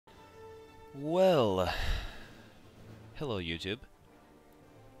Well, hello YouTube.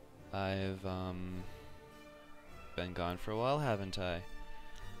 I've been gone for a while, haven't I?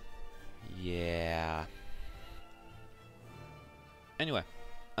 Yeah. Anyway,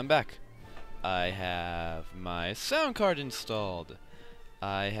 I'm back. I have my sound card installed.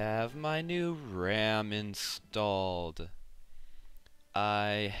 I have my new RAM installed.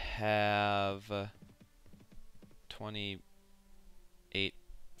 I have 28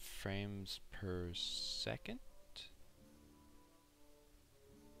 frames per second.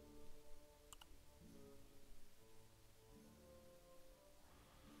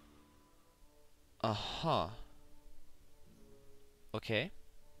 Uh-huh. Okay.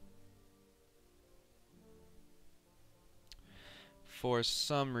 For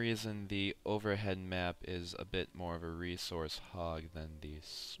some reason, the overhead map is a bit more of a resource hog than the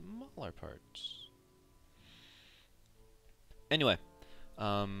smaller parts. Anyway,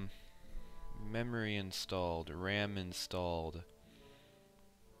 um, memory installed, RAM installed,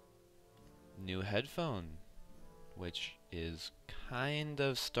 new headphone, which is kind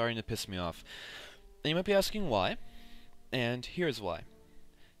of starting to piss me off. And you might be asking why, and here's why.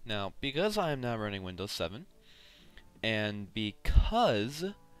 Now, because I am now running Windows 7, and because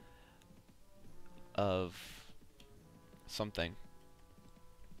of something.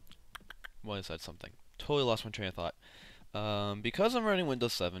 What is that something? Totally lost my train of thought. Because I'm running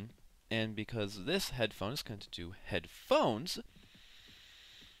Windows 7, and because this headphone is connected to headphones,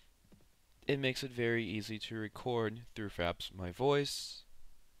 it makes it very easy to record through perhaps my voice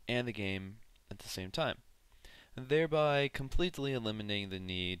and the game at the same time, thereby completely eliminating the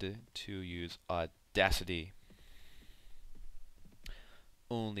need to use Audacity.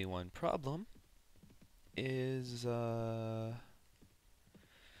 Only one problem is, I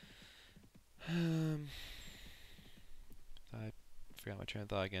forgot my train of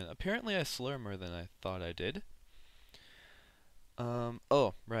thought again. Apparently I slur more than I thought I did.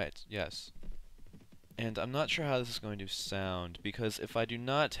 Oh, right, yes. And I'm not sure how this is going to sound, because if I do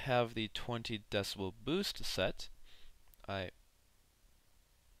not have the 20 decibel boost set, come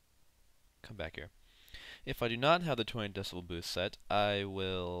back here. If I do not have the 20 decibel boost set, I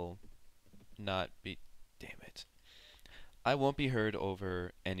will not be, damn it. I won't be heard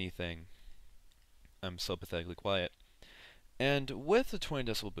over anything. I'm so pathetically quiet. And with the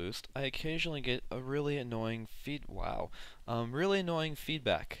 20 decibel boost, I occasionally get a really annoying really annoying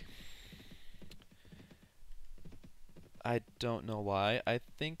feedback. I don't know why. I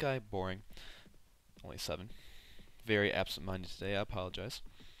think I'm boring. Only 7. Very absent-minded today, I apologize.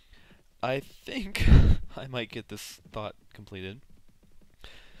 I think I might get this thought completed.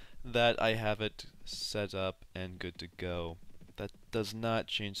 That I have it set up and good to go. That does not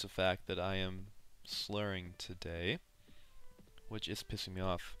change the fact that I am slurring today, which is pissing me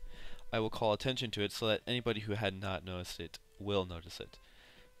off. I will call attention to it so that anybody who had not noticed it will notice it.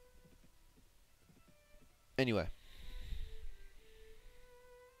 Anyway.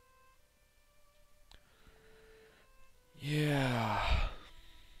 Yeah.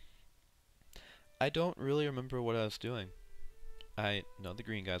 I don't really remember what I was doing. I know the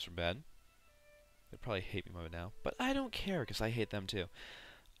green guys were bad. They probably hate me by now, but I don't care because I hate them too.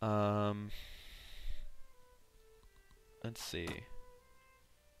 Let's see.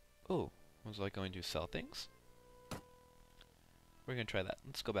 Oh, was I going to sell things? We're gonna try that.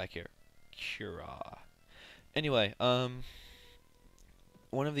 Let's go back here. Cura. Anyway, one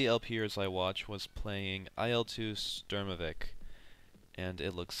of the LPers I watched was playing IL-2 Sturmovik, and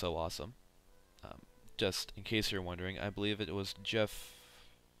it looks so awesome. Just in case you're wondering, I believe it was Jefmajor,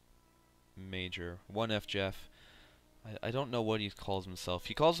 1F Jeff. I don't know what he calls himself.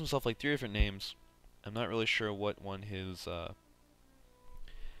 He calls himself like 3 different names. I'm not really sure what one his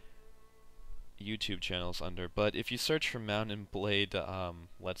YouTube channel's under, but if you search for Mountain Blade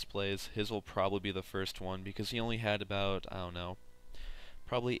Let's Plays, his will probably be the first one because he only had about, I don't know,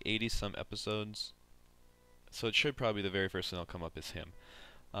 probably 80 some episodes. So it should probably be the very first thing that'll come up is him.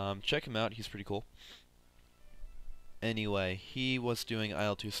 Check him out, he's pretty cool. Anyway, he was doing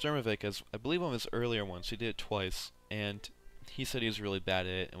IL-2 Sturmovik as I believe one of his earlier ones. He did it twice, and he said he was really bad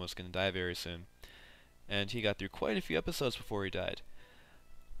at it and was going to die very soon. And he got through quite a few episodes before he died.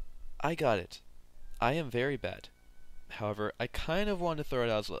 I got it. I am very bad. However, I kind of want to throw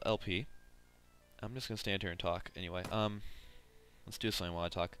it out as an LP. I'm just going to stand here and talk. Anyway, let's do something while I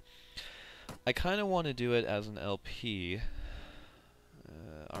talk. I kind of want to do it as an LP.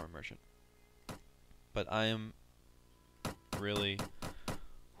 Armor Merchant. But I am really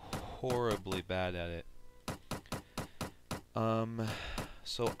horribly bad at it.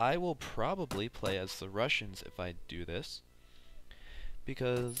 So I will probably play as the Russians if I do this,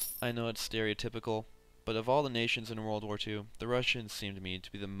 because I know it's stereotypical, but of all the nations in World War II, the Russians seem to me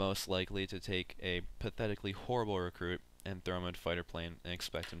to be the most likely to take a pathetically horrible recruit and throw him in a fighter plane and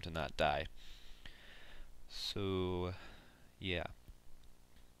expect him to not die. So, yeah.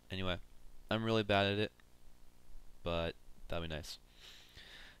 Anyway, I'm really bad at it, but that'll be nice.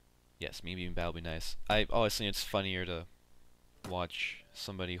 Yes, me being bad will be nice. I always think it's funnier to watch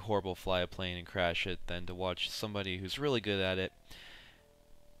somebody horrible fly a plane and crash it than to watch somebody who's really good at it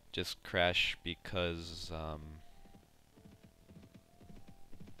just crash because,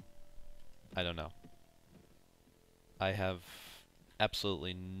 I don't know. I have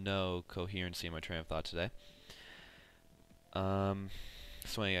absolutely no coherency in my train of thought today.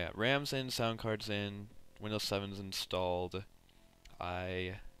 So yeah, RAM's in, sound card's in, Windows 7's installed.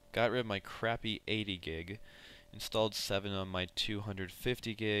 I got rid of my crappy 80 gig, installed 7 on my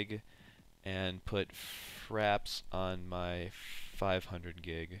 250 gig, and put fraps on my 500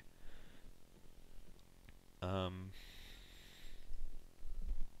 gig.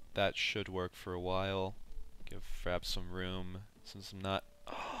 That should work for a while. Give fraps some room, since I'm not...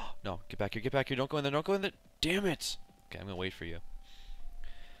 Oh, no, get back here, don't go in there, don't go in there! Damn it! Okay, I'm gonna wait for you.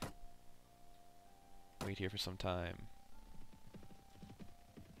 Wait here for some time.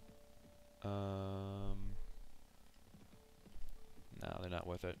 No, they're not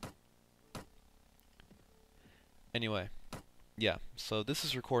worth it. Anyway, yeah, so this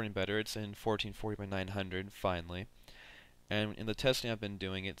is recording better. It's in 1440 by 900, finally. And in the testing I've been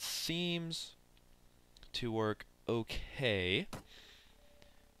doing, it seems to work okay.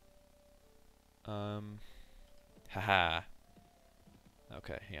 Haha.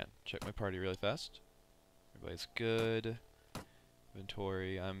 Okay, hang on. Check my party really fast. Everybody's good.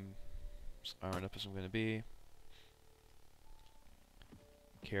 Inventory, I'm as armored up as I'm gonna be.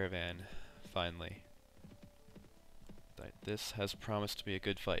 Caravan, finally. This has promised to be a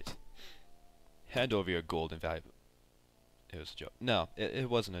good fight. Hand over your gold and valuable. It was a joke. No, it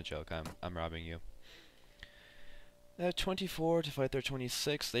wasn't a joke. I'm robbing you. They have 24 to fight their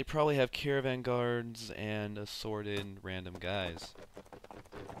 26. They probably have caravan guards and assorted random guys.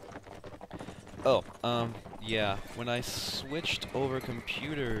 Oh, yeah. When I switched over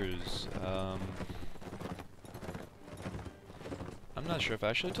computers, I'm not sure if I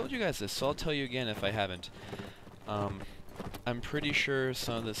actually told you guys this, so I'll tell you again if I haven't. I'm pretty sure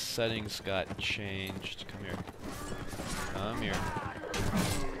some of the settings got changed. Come here. Come here.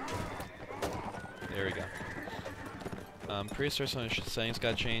 There we go. Pretty sure some of the settings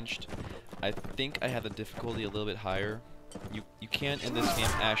got changed. I think I have the difficulty a little bit higher. You can't in this game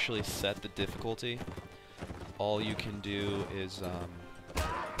actually set the difficulty. All you can do is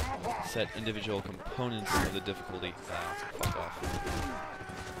set individual components of the difficulty. Fuck off.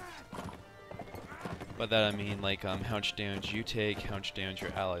 By that I mean like how much damage you take, how much damage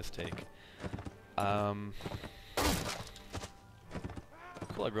your allies take.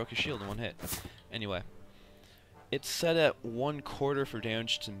 Cool, I broke a shield in one hit. Anyway, it's set at 1/4 for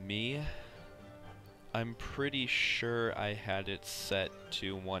damage to me. I'm pretty sure I had it set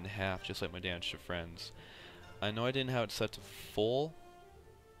to 1/2, just like my damage to friends. I know I didn't have it set to full.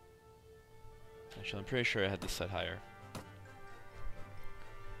 Actually, I'm pretty sure I had this set higher.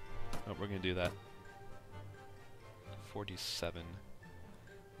 Oh, we're gonna do that. 47.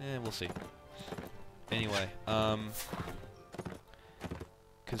 We'll see. Anyway,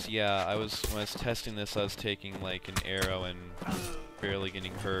 cause yeah, when I was testing this, I was taking like an arrow and barely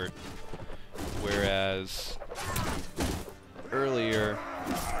getting hurt. Whereas earlier,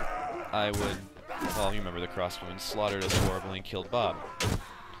 I would, well, you remember the crossbowman slaughtered us horribly and killed Bob.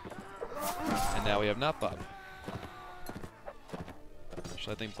 And now we have not Bob.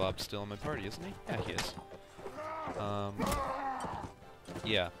 Actually, I think Bob's still in my party, isn't he? Yeah, he is.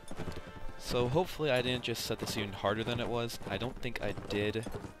 Yeah. So hopefully I didn't just set this even harder than it was. I don't think I did.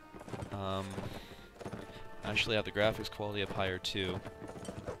 Actually, I have the graphics quality up higher too.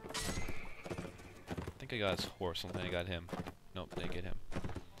 I think I got his horse, and then I got him. Nope, didn't get him.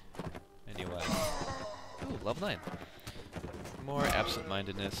 Anyway. Ooh, level 9. More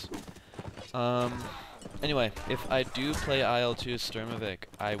absent-mindedness. Anyway, if I do play IL-2 Sturmovik,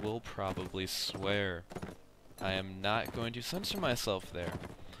 I will probably swear. I am not going to censor myself there,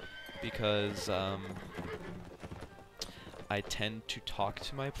 because I tend to talk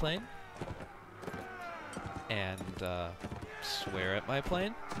to my plane, and swear at my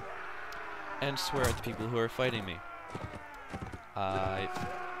plane, and swear at the people who are fighting me. I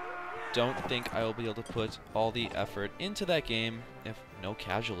don't think I will be able to put all the effort into that game if no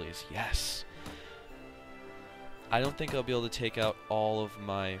casualties. Yes! I don't think I'll be able to take out all of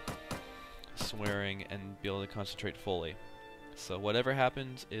my swearing and be able to concentrate fully. So whatever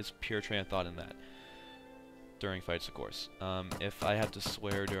happens is pure train of thought in that. During fights, of course. If I have to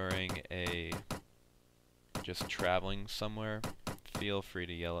swear during a just traveling somewhere, feel free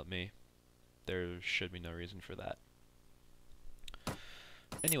to yell at me. There should be no reason for that.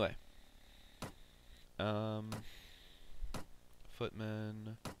 Anyway.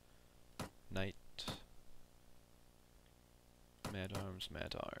 Footman, Knight, Mad Arms,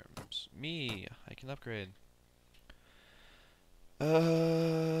 Mad Arms. Me! I can upgrade.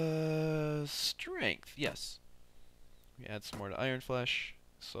 Strength, yes. We add some more to Iron Flesh.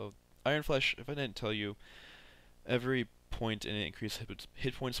 So, Iron Flesh, if I didn't tell you, every point in it increases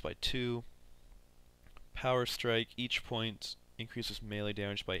hit points by 2. Power Strike, each point increases melee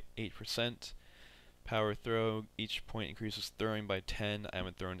damage by 8%. Power Throw, each point increases throwing by 10. I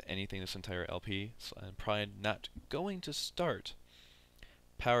haven't thrown anything this entire LP, so I'm probably not going to start.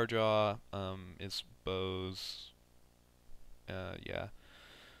 Power Draw is bows. Yeah.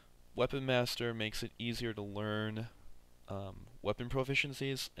 Weapon Master makes it easier to learn weapon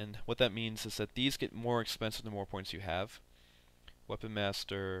proficiencies, and what that means is that these get more expensive the more points you have. Weapon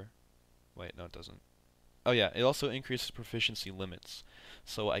Master... Wait, no it doesn't. Oh yeah, it also increases proficiency limits.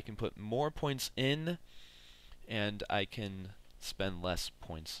 So I can put more points in, and I can spend less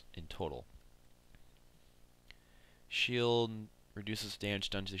points in total. Shield reduces damage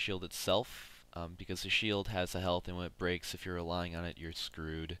done to the shield itself, because the shield has a health, and when it breaks, if you're relying on it, you're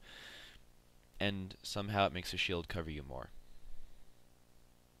screwed. And somehow it makes the shield cover you more.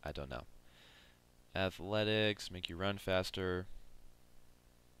 I don't know. Athletics, make you run faster.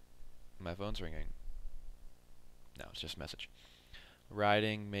 My phone's ringing. No, it's just a message.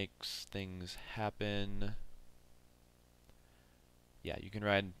 Riding makes things happen. Yeah, you can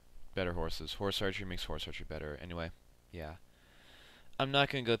ride better horses. Horse archery makes horse archery better. Anyway, yeah. I'm not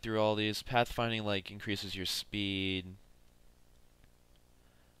going to go through all these. Pathfinding, like, increases your speed.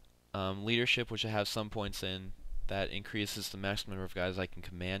 Leadership, which I have some points in, that increases the maximum number of guys I can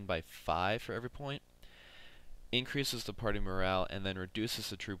command by 5 for every point. Increases the party morale, and then reduces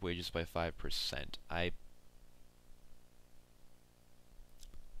the troop wages by 5%.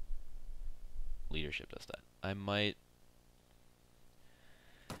 Leadership does that. I might...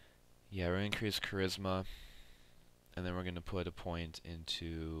 Yeah, we're going to increase charisma, and then we're going to put a point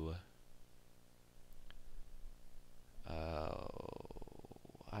into...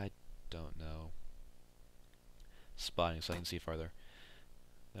 I don't know. Spotting, so I can see farther.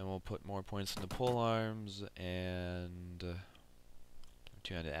 Then we'll put more points into pole arms, and...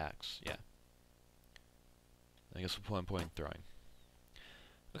 two-handed axe, yeah. I guess we'll put a point in throwing.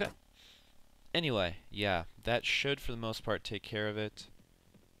 Okay. Anyway, yeah, that should, for the most part, take care of it.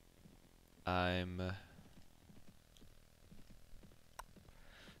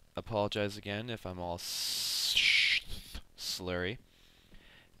 Apologize again if I'm all slurry.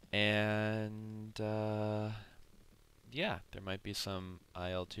 And, yeah, there might be some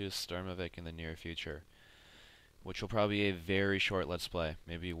IL-2 Stormovic in the near future, which will probably be a very short Let's Play,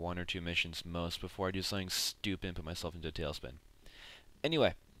 maybe 1 or 2 missions most, before I do something stupid and put myself into a tailspin.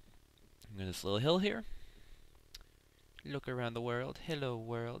 Anyway, I'm going to this little hill here. Look around the world. Hello,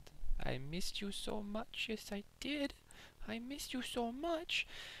 world. I missed you so much. Yes, I did. I missed you so much.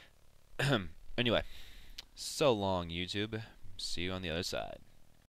 Anyway, so long, YouTube. See you on the other side.